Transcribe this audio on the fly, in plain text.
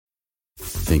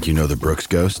Think you know the Brooks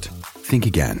Ghost? Think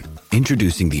again.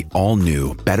 Introducing the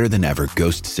all-new, better-than-ever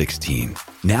Ghost 16.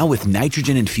 Now with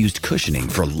nitrogen-infused cushioning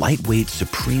for lightweight,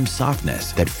 supreme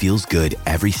softness that feels good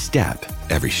every step,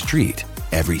 every street,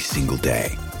 every single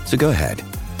day. So go ahead,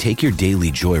 take your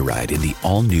daily joyride in the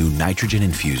all-new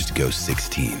nitrogen-infused Ghost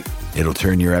 16. It'll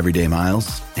turn your everyday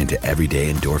miles into everyday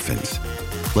endorphins.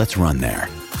 Let's run there.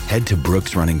 Head to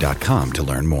brooksrunning.com to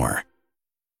learn more.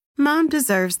 Mom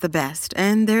deserves the best,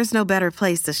 and there's no better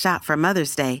place to shop for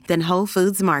Mother's Day than Whole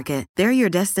Foods Market. They're your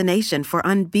destination for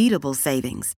unbeatable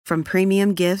savings, from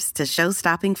premium gifts to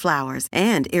show-stopping flowers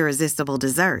and irresistible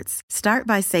desserts. Start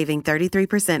by saving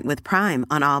 33% with Prime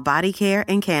on all body care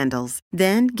and candles.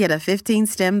 Then get a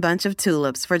 15-stem bunch of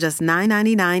tulips for just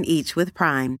 $9.99 each with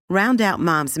Prime. Round out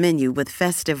Mom's menu with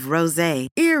festive rosé,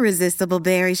 irresistible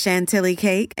berry chantilly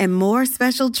cake, and more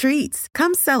special treats.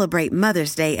 Come celebrate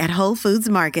Mother's Day at Whole Foods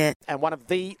Market. And one of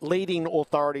the leading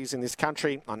authorities in this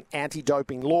country on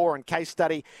anti-doping law and case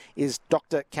study is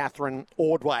Dr. Catherine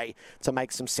Ordway, to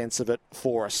make some sense of it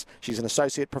for us. She's an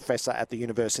associate professor at the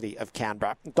University of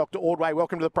Canberra. Dr. Ordway,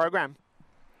 welcome to the program.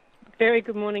 Very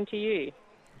good morning to you.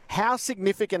 How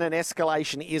significant an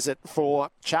escalation is it for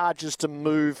charges to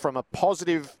move from a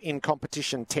positive in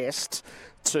competition test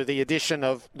to the addition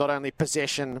of not only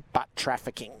possession but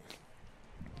trafficking?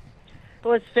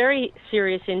 Well, it's very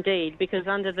serious indeed, because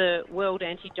under the World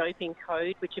Anti-Doping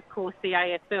Code, which of course the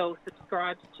AFL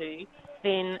subscribes to,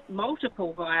 then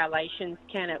multiple violations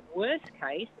can, at worst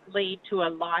case, lead to a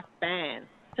life ban.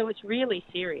 So it's really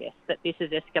serious that this has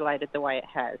escalated the way it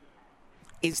has.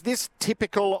 Is this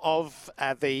typical of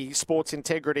the sports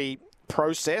integrity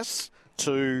process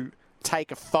to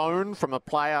take a phone from a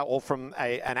player or from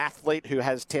an athlete who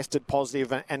has tested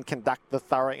positive and conduct the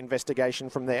thorough investigation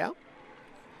from there?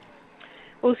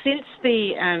 Well, since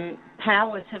the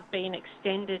powers have been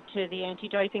extended to the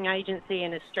Anti-Doping Agency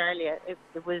in Australia, it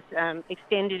was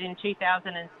extended in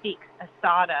 2006.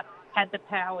 ASADA had the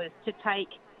powers to take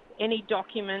any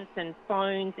documents and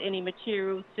phones, any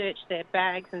materials, search their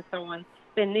bags and so on.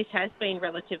 Then this has been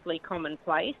relatively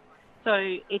commonplace. So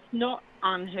it's not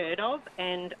unheard of,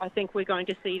 and I think we're going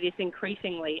to see this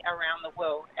increasingly around the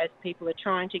world as people are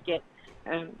trying to get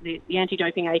the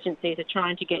anti-doping agencies are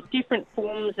trying to get different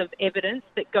forms of evidence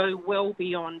that go well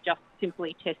beyond just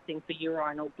simply testing for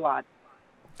urine or blood.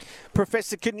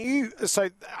 Professor,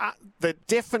 the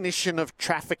definition of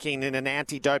trafficking in an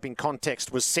anti-doping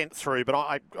context was sent through, but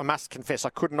I must confess I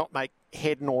could not make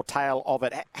head nor tail of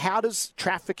it. How does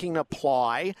trafficking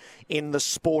apply in the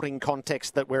sporting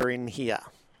context that we're in here?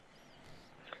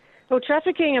 Well,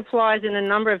 trafficking applies in a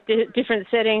number of different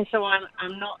settings, so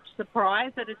I'm not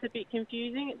surprised that it's a bit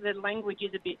confusing. The language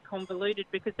is a bit convoluted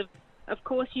because, of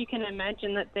course, you can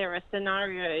imagine that there are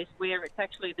scenarios where it's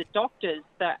actually the doctors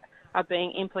that are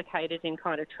being implicated in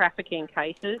kind of trafficking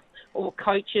cases, or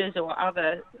coaches or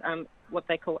other what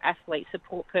they call athlete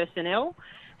support personnel.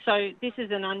 So this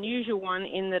is an unusual one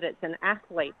in that it's an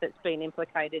athlete that's been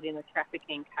implicated in a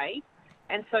trafficking case.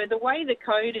 And so the way the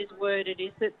code is worded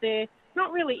is that they're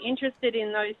not really interested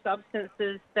in those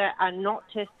substances that are not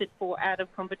tested for out of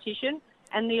competition,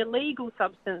 and the illegal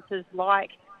substances like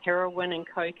heroin and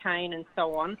cocaine and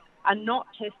so on are not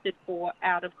tested for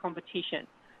out of competition.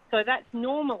 So that's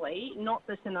normally not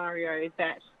the scenario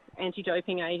that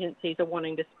anti-doping agencies are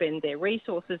wanting to spend their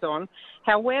resources on.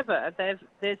 However,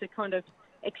 there's a kind of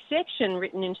exception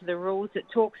written into the rules that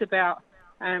talks about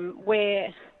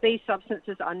where these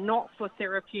substances are not for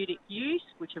therapeutic use,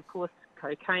 which of course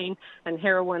cocaine and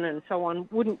heroin and so on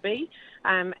wouldn't be,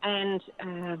 and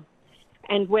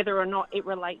whether or not it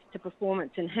relates to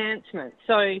performance enhancement.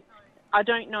 So I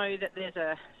don't know that there's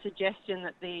a suggestion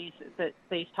that these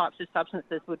types of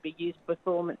substances would be used for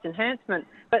performance enhancement,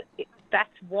 but that's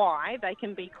why they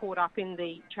can be caught up in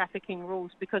the trafficking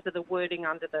rules, because of the wording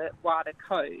under the WADA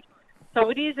code. So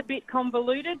it is a bit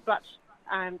convoluted, but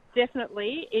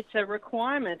definitely it's a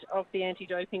requirement of the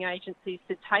anti-doping agencies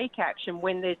to take action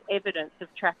when there's evidence of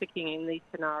trafficking in these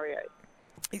scenarios.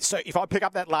 So if I pick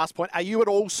up that last point, are you at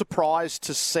all surprised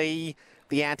to see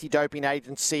the anti-doping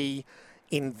agency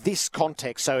in this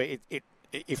context? So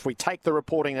if we take the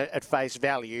reporting at face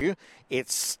value,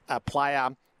 it's a player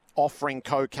offering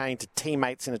cocaine to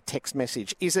teammates in a text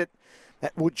message.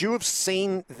 Would you have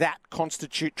seen that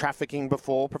constitute trafficking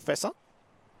before, Professor?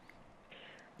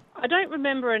 I don't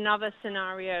remember another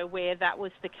scenario where that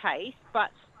was the case,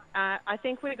 but I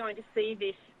think we're going to see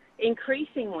this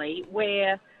increasingly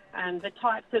where the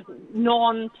types of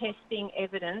non-testing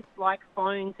evidence like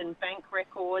phones and bank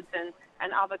records and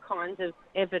other kinds of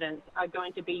evidence are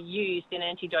going to be used in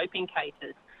anti-doping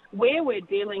cases. Where we're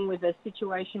dealing with a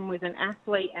situation with an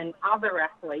athlete and other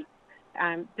athletes,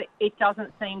 it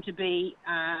doesn't seem to be...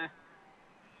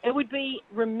 it would be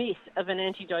remiss of an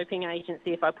anti-doping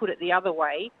agency, if I put it the other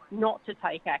way, not to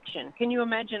take action. Can you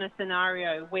imagine a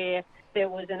scenario where there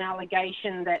was an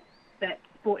allegation that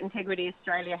Sport Integrity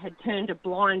Australia had turned a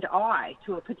blind eye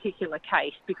to a particular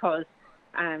case because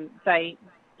they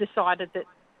decided that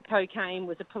cocaine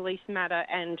was a police matter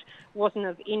and wasn't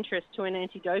of interest to an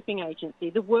anti-doping agency?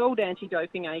 The World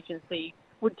Anti-Doping Agency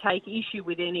would take issue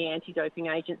with any anti-doping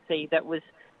agency that was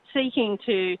seeking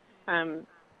to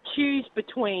choose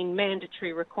between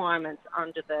mandatory requirements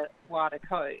under the WADA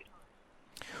code.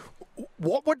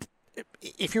 What would,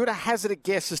 if you were to hazard a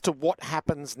guess as to what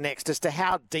happens next, as to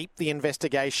how deep the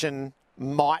investigation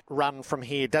might run from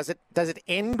here, does it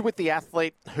end with the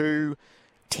athlete who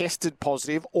tested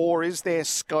positive, or is there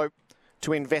scope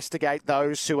to investigate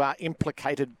those who are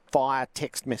implicated via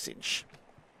text message?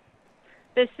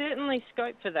 There's certainly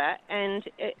scope for that, and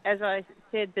as I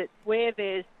said, that where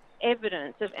there's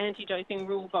evidence of anti-doping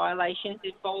rule violations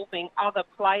involving other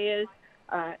players,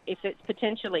 if it's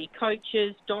potentially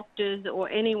coaches, doctors, or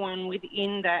anyone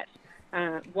within that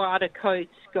WADA code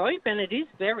scope, and it is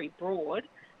very broad,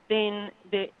 then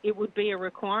it would be a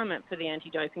requirement for the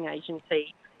anti-doping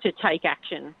agency to take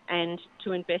action and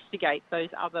to investigate those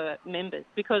other members.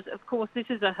 Because, of course, this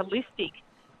is a holistic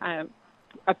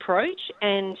approach,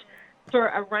 and for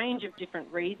a range of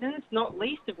different reasons, not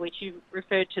least of which you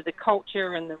referred to the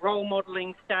culture and the role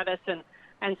modelling status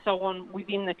and so on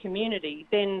within the community,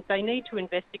 then they need to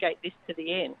investigate this to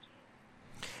the end.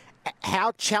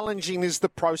 How challenging is the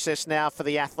process now for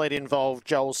the athlete involved,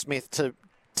 Joel Smith, to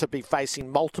be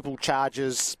facing multiple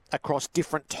charges across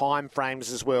different time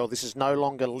frames as well? This is no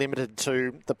longer limited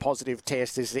to the positive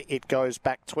test, as it goes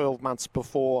back 12 months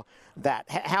before that.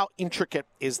 How intricate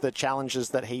is the challenges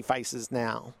that he faces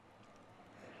now?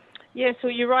 Yes,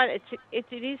 well, you're right. It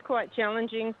is quite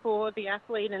challenging for the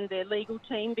athlete and their legal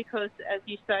team because, as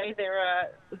you say,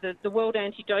 the World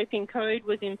Anti-Doping Code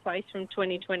was in place from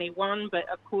 2021, but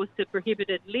of course the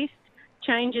prohibited list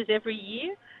changes every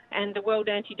year, and the World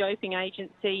Anti-Doping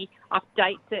Agency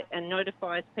updates it and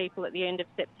notifies people at the end of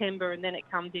September, and then it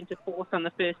comes into force on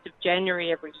the 1st of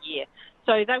January every year.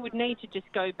 So they would need to just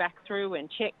go back through and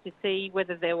check to see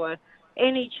whether there were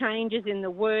any changes in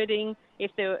the wording.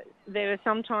 If there are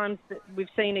sometimes we've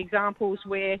seen examples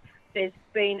where there's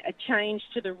been a change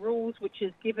to the rules which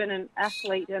has given an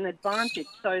athlete an advantage,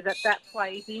 so that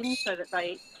plays in, so that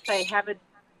they have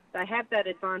that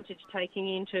advantage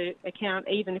taking into account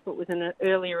even if it was in an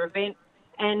earlier event.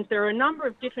 And there are a number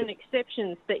of different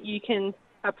exceptions that you can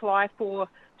apply for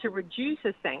to reduce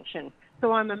a sanction.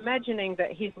 So I'm imagining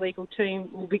that his legal team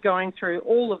will be going through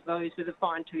all of those with a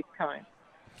fine-tooth comb.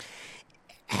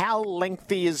 How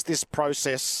lengthy is this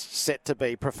process set to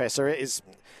be, Professor? Is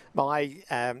my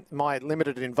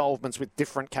limited involvements with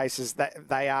different cases that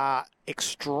they are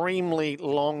extremely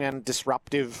long and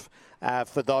disruptive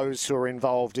for those who are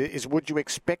involved? Would you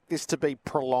expect this to be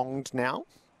prolonged now?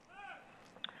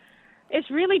 It's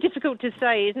really difficult to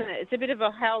say, isn't it? It's a bit of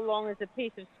a how long is a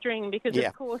piece of string because,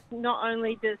 of course, not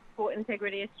only does Sport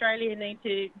Integrity Australia need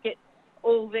to get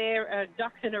all their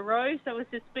ducks in a row, so as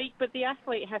to speak, but the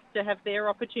athlete has to have their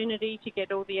opportunity to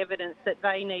get all the evidence that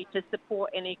they need to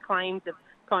support any claims of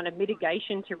kind of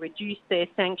mitigation to reduce their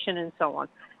sanction and so on.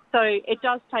 So it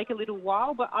does take a little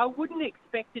while, but I wouldn't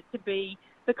expect it to be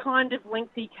the kind of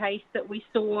lengthy case that we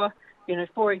saw,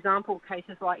 for example,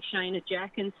 cases like Shayna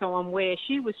Jack and so on, where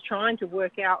she was trying to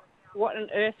work out what on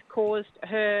earth caused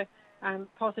her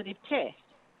positive test.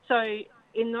 So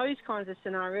in those kinds of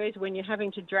scenarios, when you're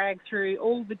having to drag through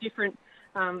all the different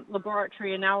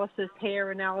laboratory analysis,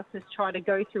 hair analysis, try to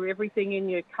go through everything in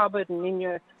your cupboard and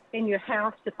in your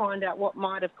house to find out what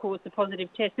might have caused the positive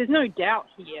test, there's no doubt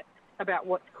here about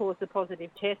what's caused the positive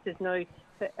test. There's no,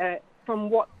 from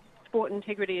what Sport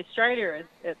Integrity Australia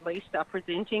at least are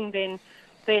presenting, then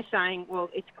they're saying, well,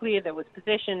 it's clear there was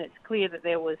possession, it's clear that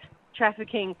there was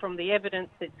trafficking from the evidence,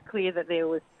 it's clear that there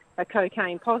was a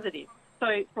cocaine positive.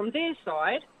 So from their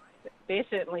side, they're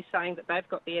certainly saying that they've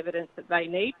got the evidence that they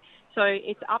need. So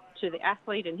it's up to the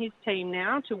athlete and his team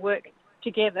now to work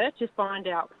together to find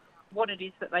out what it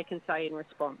is that they can say in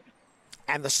response.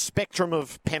 And the spectrum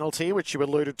of penalty, which you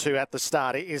alluded to at the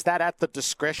start, is that at the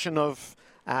discretion of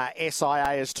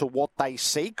SIA as to what they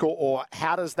seek, or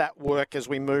how does that work as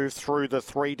we move through the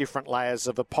three different layers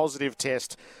of a positive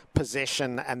test,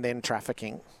 possession, and then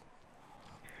trafficking?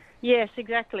 Yes,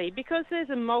 exactly. Because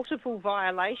there's a multiple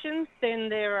violations, then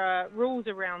there are rules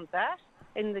around that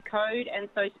in the code, and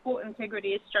so Sport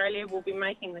Integrity Australia will be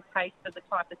making the case for the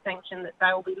type of sanction that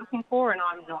they will be looking for, and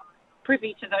I'm not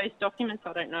privy to those documents.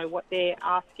 I don't know what they're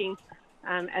asking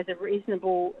as a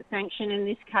reasonable sanction in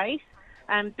this case.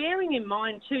 Bearing in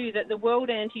mind, too, that the World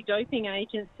Anti-Doping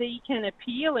Agency can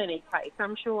appeal any case.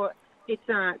 I'm sure it's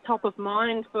top of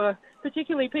mind for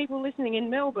particularly people listening in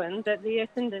Melbourne that the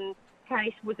Essendon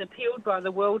case was appealed by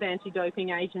the World Anti-Doping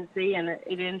Agency and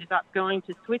it ended up going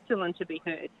to Switzerland to be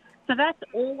heard. So that's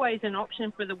always an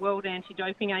option for the World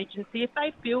Anti-Doping Agency. If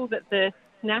they feel that the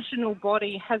national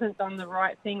body hasn't done the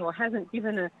right thing or hasn't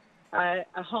given a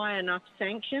high enough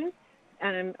sanction,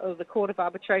 or the Court of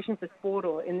Arbitration for Sport,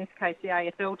 or in this case the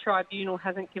AFL Tribunal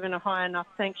hasn't given a high enough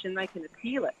sanction, they can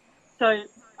appeal it. So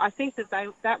I think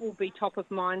that will be top of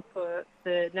mind for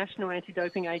the National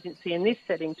Anti-Doping Agency in this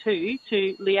setting too,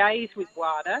 to liaise with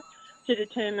WADA to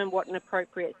determine what an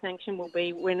appropriate sanction will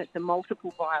be when it's a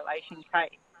multiple violation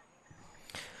case.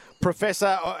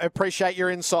 Professor, I appreciate your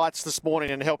insights this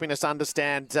morning and helping us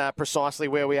understand precisely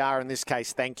where we are in this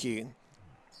case. Thank you.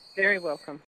 Very welcome.